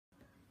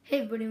Hey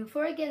everybody,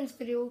 before I get into this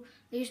video,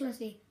 I just want to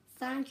say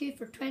thank you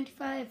for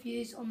 25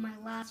 views on my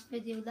last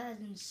video. That is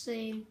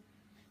insane,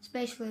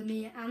 especially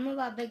me. I'm not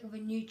that big of a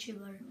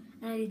YouTuber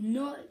and I did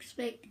not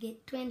expect to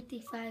get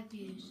 25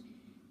 views.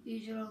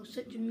 You are all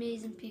such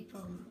amazing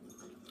people.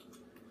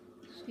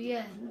 So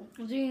yeah,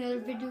 I'm doing another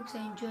video because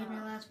I enjoyed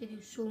my last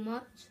video so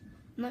much.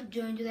 I'm not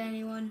joined with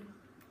anyone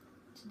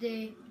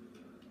today,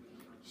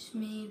 just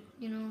me,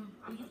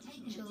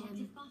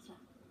 chilling.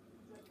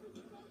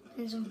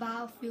 And some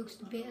Battlefield's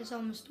the beta's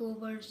almost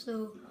over,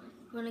 so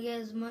I'm gonna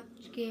get as much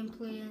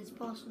gameplay as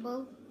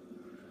possible.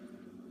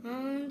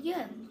 And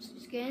yeah, let's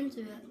just get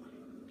into it.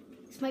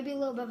 This might be a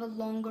little bit of a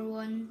longer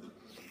one,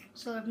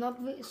 so if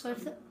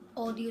the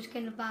audio's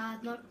kind of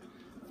bad, I've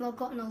not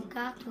got an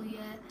Elgato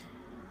yet.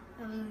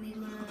 I really need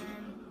one of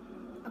them.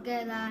 I'll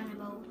get that in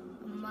about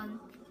a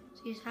month,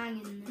 so just hang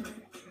in there.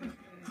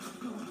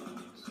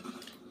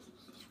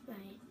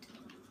 Right.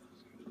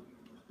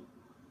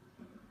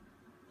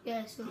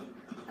 Yeah, so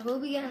I will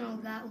be getting all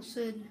that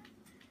soon.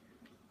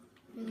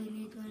 Really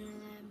need one of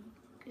them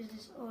because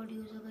this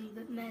audio is a little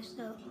bit messed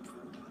up.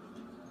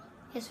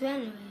 Yeah, so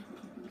anyway,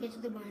 get to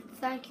the point.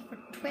 Thank you for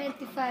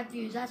 25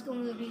 views. That's the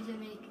only reason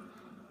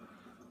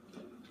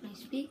when I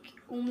speak,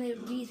 only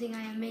reason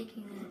I am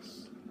making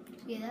this.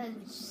 So yeah, that is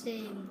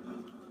insane.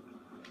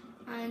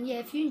 And yeah,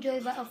 if you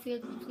enjoyed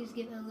Battlefield, please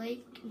give it a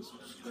like and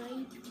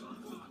subscribe.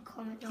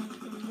 Comment down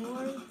for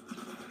more.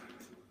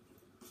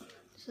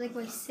 It's like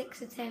my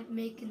 6th attempt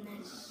making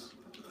this,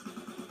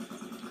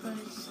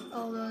 because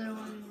all the other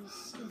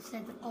ones, they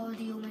said the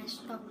audio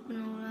messed up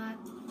and all that.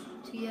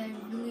 So yeah,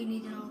 I really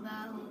need an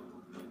Elgato.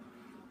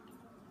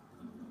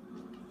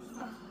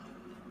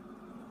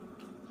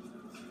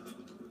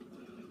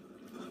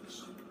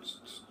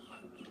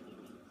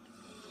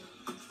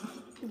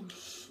 Oh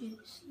shit,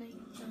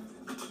 sniper.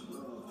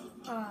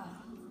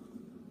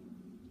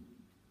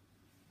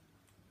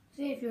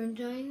 So yeah, if you're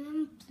enjoying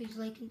them, please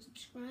like and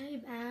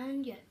subscribe,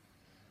 and yeah,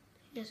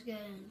 let's get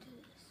into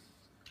this.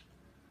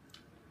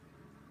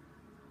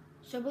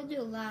 So about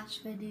the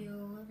last video,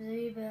 it was a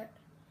wee bit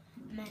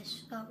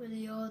messed up with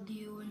the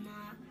audio and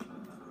that.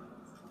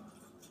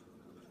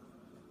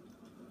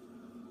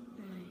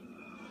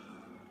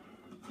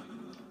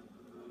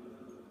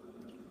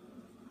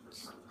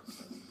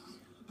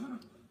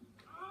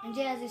 And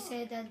yeah, as I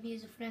said, I'd be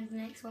as a friend on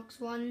Xbox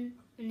One.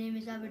 My name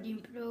is Aberdeen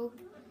Pro.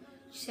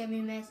 She sent me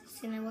a message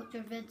saying I watched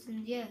your vids,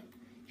 and yeah,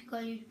 if you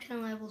got a YouTube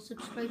channel, I will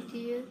subscribe to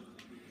you.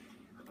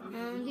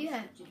 And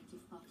yeah.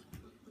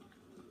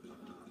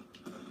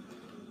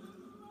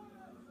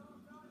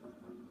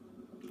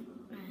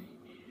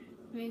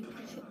 Maybe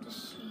push up the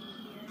C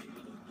here.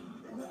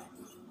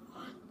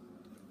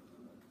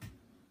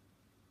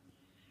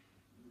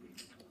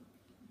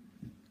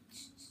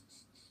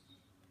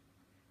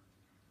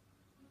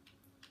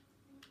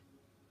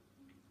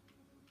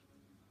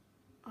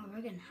 Oh,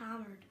 we're getting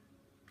hammered.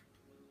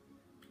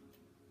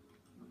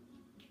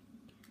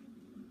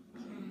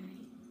 Alright,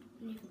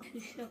 need to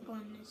push up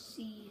on the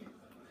C.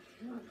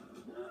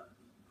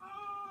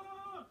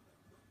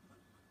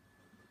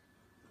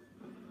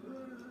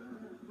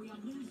 We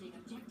are losing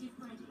objective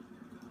ready.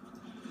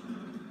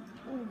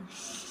 Oh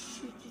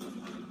shit.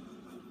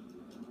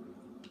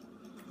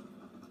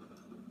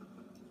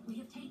 We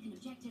have taken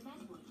objective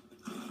Edward.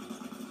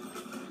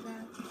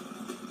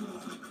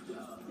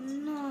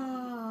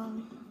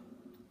 No.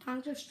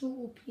 Tanks are so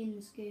OP in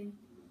this game.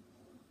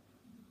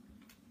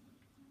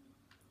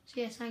 So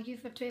yes, thank you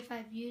for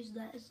 25 views,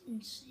 that is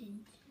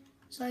insane.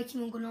 So I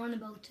keep on going on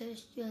about it,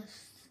 it's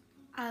just,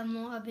 I'm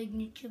not a big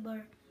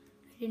YouTuber.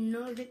 I did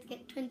not get to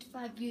get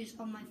 25 views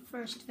on my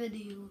first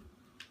video.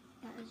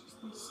 That is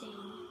just insane.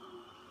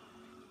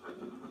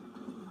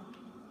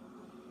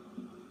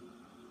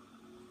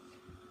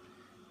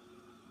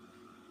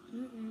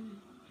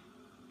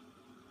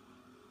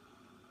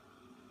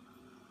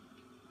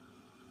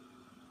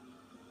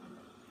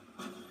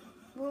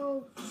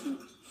 Whoa,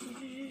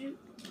 shoot.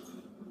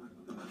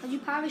 How'd you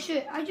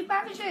parachute? How'd you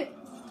parachute?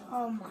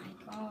 Oh my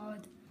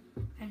god.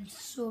 I'm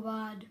so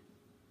bad.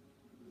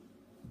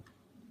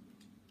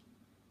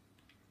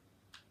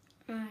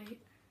 Right.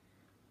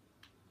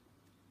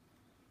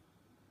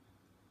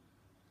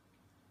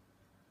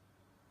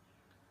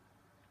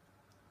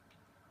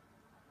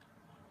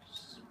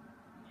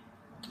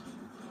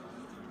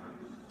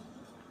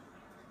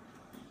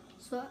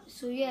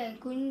 So yeah,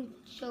 go and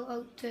shout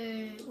out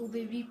to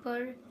Obi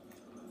Reaper.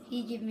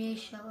 He gave me a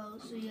shout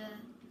out,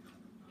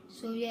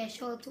 so yeah,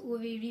 shout out to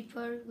Obi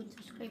Reaper, go and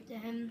subscribe to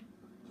him.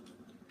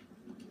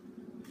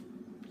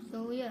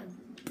 So yeah.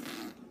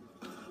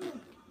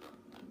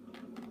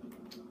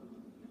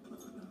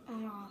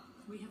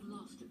 We have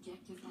lost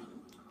objective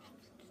Edward.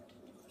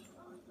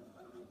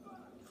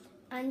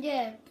 And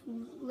yeah,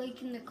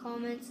 like in the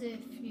comments if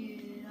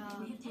you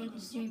want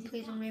to see me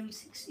play some Rainbow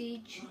Six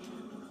Siege.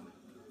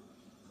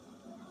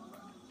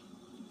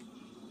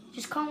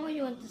 Just comment what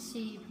you want to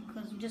see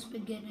because I'm just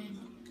beginning.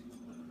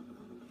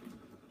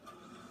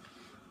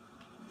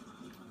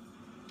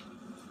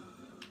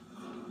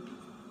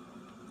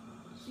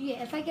 So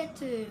yeah, if I get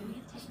to,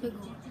 let's go.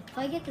 If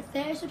I get to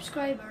 30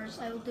 subscribers,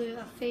 I will do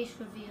a face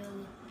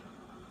reveal.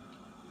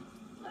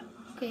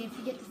 Okay, if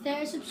you get to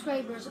 30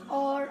 subscribers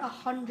or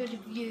 100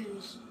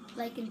 views,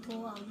 like in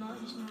total,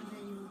 not just one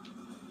video.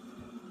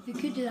 If you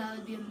could do that, it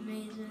would be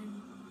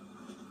amazing.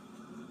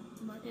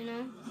 But you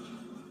know,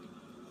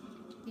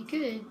 you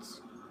could.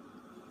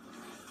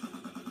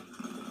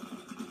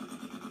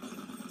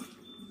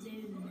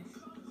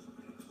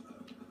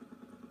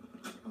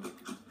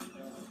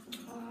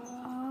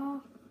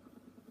 Oh,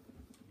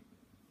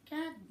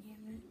 God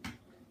damn it.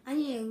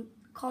 And you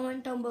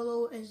comment down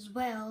below as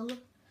well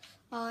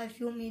if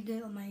you want me to do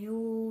it on my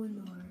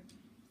own or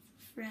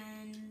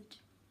friend.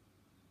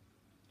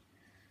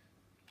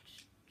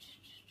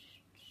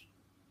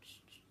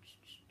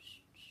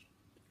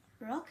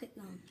 Rocket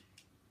gun.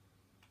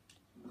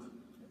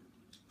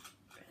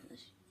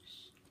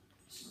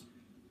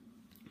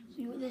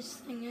 See what this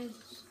thing is.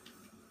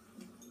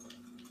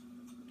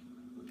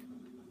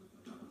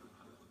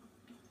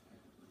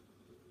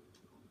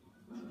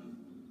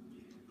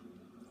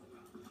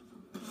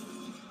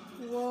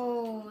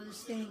 Whoa,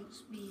 this thing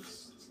looks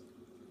beast.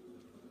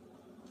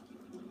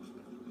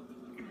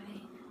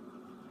 Right.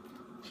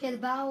 Okay, the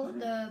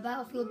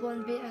Battlefield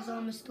 1 beta is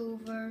almost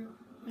over.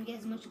 I don't get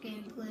as much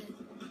gameplay.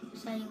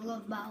 So I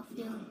love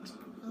Battlefield.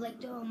 I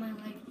liked it all my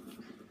life.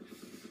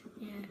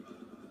 Yeah.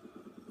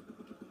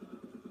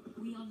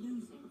 We are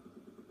losing.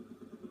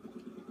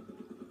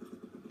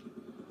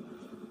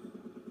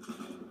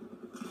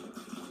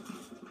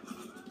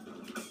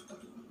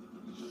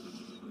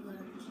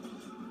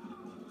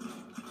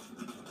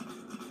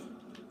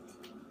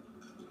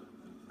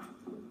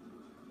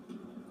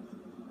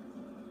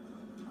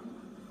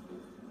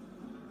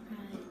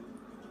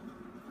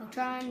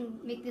 Try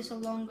and make this a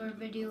longer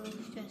video.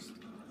 It's just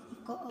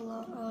got a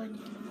lot on, you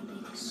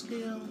know, like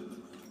school.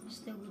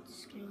 Still go to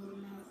school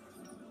now.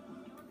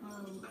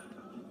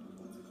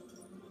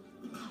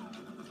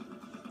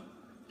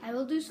 I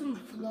will do some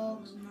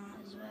vlogs and that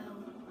as well.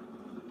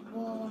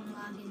 Whoa, I'm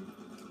lagging.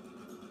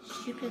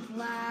 Stupid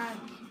lag.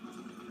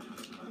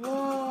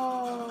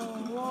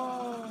 Whoa,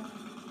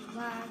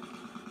 lag.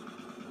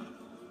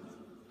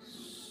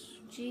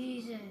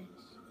 Jesus.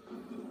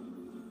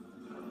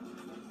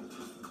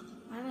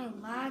 Why am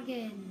I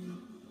lagging?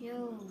 Yo.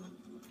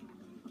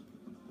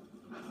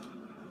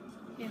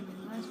 Yeah,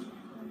 my last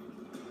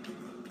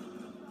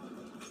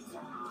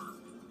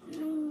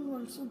No,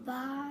 I'm so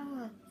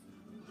bad.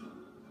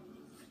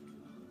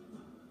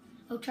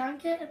 I'll try and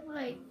get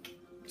like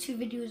 2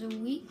 videos a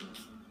week.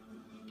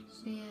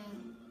 So yeah.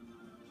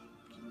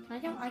 I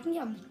can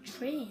get on the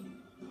train.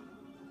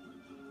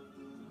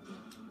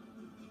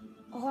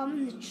 Oh, I'm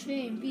on the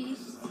train,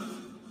 beast.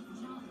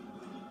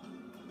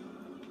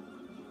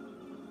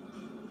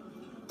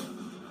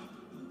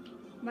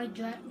 My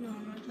drive? No,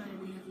 I'm not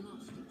driving.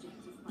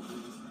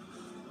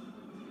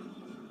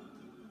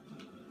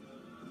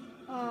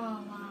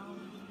 Oh wow.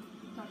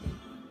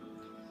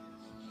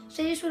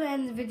 So I just want to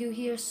end the video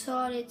here.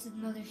 Sorry, it's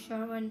another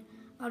short one.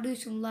 I'll do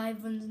some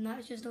live ones and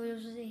that's just all I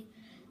was to say.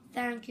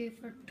 Thank you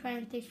for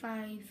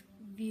 25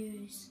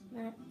 views.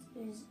 That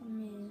is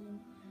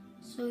amazing.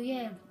 So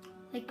yeah,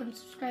 like and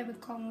subscribe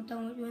and comment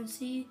down what you want to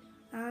see.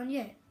 And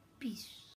yeah, peace.